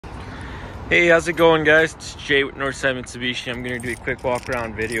Hey, how's it going, guys? It's Jay with Northside Mitsubishi. I'm going to do a quick walk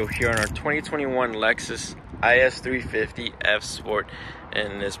around video here on our 2021 Lexus IS 350 F Sport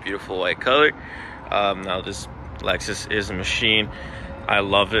in this beautiful white color. Now this Lexus is a machine. I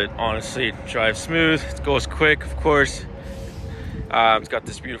love it, honestly. It drives smooth, it goes quick, of course. It's got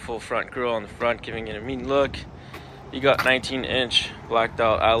this beautiful front grille on the front, giving it a mean look. You got 19-inch blacked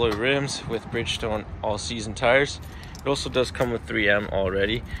out alloy rims with Bridgestone all-season tires. It also does come with 3M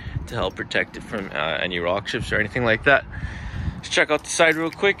already to help protect it from any rock chips or anything like that. Let's check out the side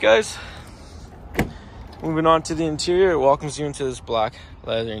real quick, guys. Moving on to the interior, it welcomes you into this black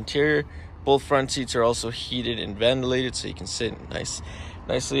leather interior. Both front seats are also heated and ventilated, so you can sit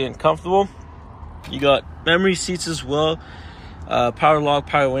nicely and comfortable. You got memory seats as well, power lock,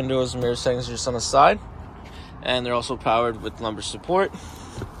 power windows, mirror sensors on the side, and they're also powered with lumbar support.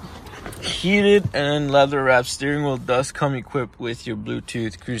 Heated and leather wrapped steering wheel does come equipped with your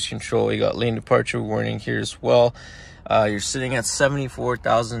Bluetooth cruise control. You got lane departure warning here as well. You're sitting at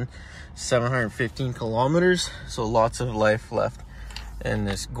 74,715 kilometers, so lots of life left in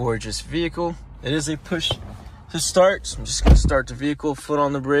this gorgeous vehicle. It is a push to start, so I'm just going to start the vehicle, foot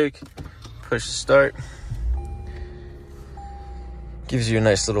on the brake, push to start. Gives you a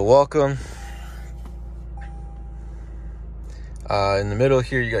nice little welcome. In the middle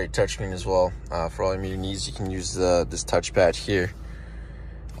here, you got your touchscreen as well. For all your needs, you can use this touchpad here.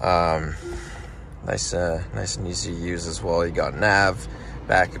 Nice and easy to use as well. You got nav,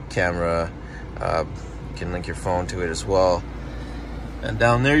 backup camera. You can link your phone to it as well. And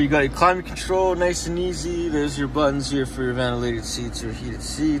down there, you got your climate control, nice and easy. There's your buttons here for your ventilated seats or heated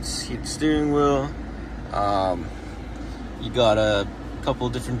seats, heated steering wheel. You got a couple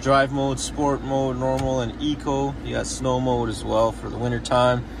of different drive modes: sport mode, normal, and eco. You got snow mode as well for the winter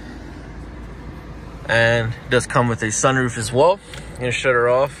time, and it does come with a sunroof as well. I'm gonna shut her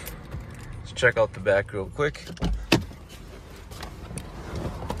off. Let's check out the back real quick.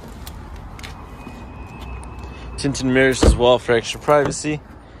 Tinted mirrors as well for extra privacy.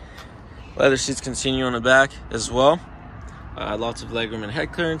 Leather seats continue on the back as well. Lots of legroom and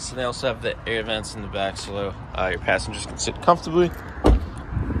head clearance, and they also have the air vents in the back, so your passengers can sit comfortably.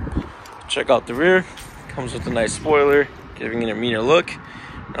 Check out the rear. Comes with a nice spoiler, giving it a meaner look.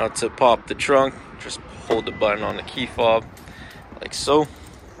 Now to pop the trunk, just hold the button on the key fob, like so.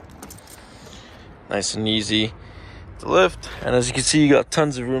 Nice and easy to lift. And as you can see, you got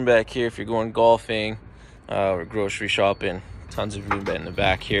tons of room back here if you're going golfing or grocery shopping. Tons of room in the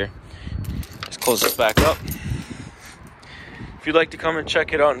back here. Let's close this back up. If you'd like to come and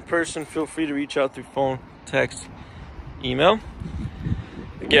check it out in person, feel free to reach out through phone, text, email.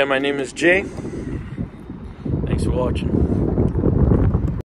 Again, my name is Jay. Thanks for watching.